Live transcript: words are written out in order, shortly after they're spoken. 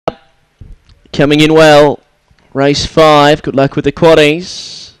coming in well. Race 5. Good luck with the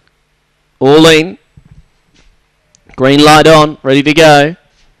quaddies. All in. Green light on. Ready to go.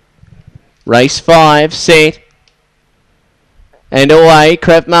 Race 5. Set. And away,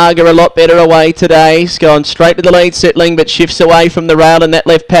 Krav Maga a lot better away today. He's gone straight to the lead, settling, but shifts away from the rail, and that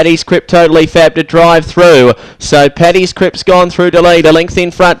left Paddy's Crip Totally Fab to drive through. So Paddy's Crip's gone through to lead. A length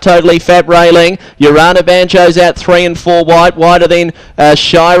in front, Totally Fab railing. Urana Banjo's out 3 and 4 wide. Wider than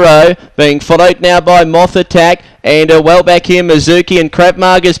Shiro, being followed now by Moth Attack. And well back here, Mizuki, and Krav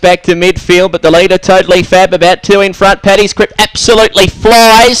Maga's back to midfield, but the leader, Totally Fab, about 2 in front. Paddy's Crip absolutely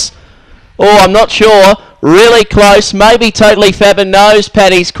flies. Oh, I'm not sure. Really close, maybe Totally Fab knows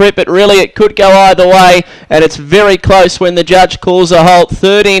Paddy's Crip, but really it could go either way, and it's very close when the judge calls a halt.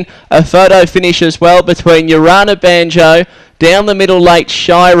 Third in, a photo finish as well between Urana Banjo, down the middle late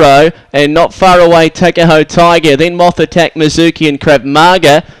Shiro, and not far away Takaho Tiger, then Moth Attack, Mizuki and Krav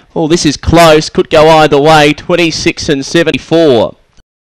Maga. Oh, this is close, could go either way, 26 and 74.